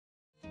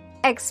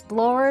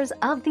Explorers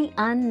of the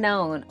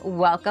unknown,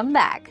 welcome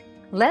back.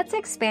 Let's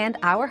expand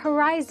our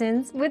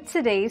horizons with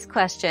today's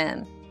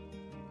question.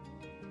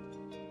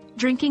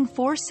 Drinking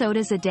 4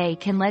 sodas a day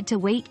can lead to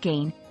weight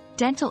gain,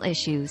 dental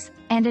issues,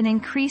 and an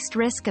increased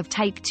risk of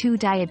type 2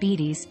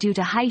 diabetes due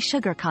to high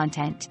sugar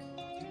content.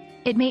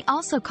 It may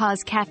also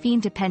cause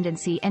caffeine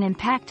dependency and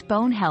impact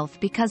bone health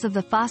because of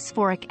the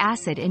phosphoric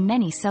acid in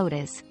many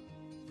sodas.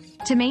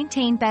 To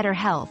maintain better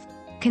health,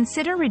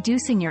 consider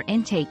reducing your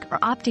intake or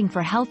opting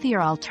for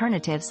healthier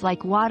alternatives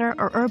like water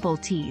or herbal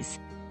teas.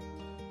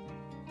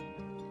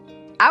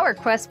 Our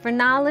quest for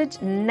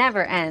knowledge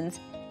never ends.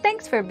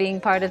 Thanks for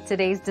being part of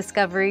today's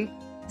discovery.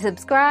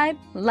 Subscribe,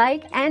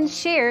 like, and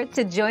share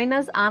to join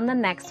us on the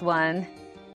next one.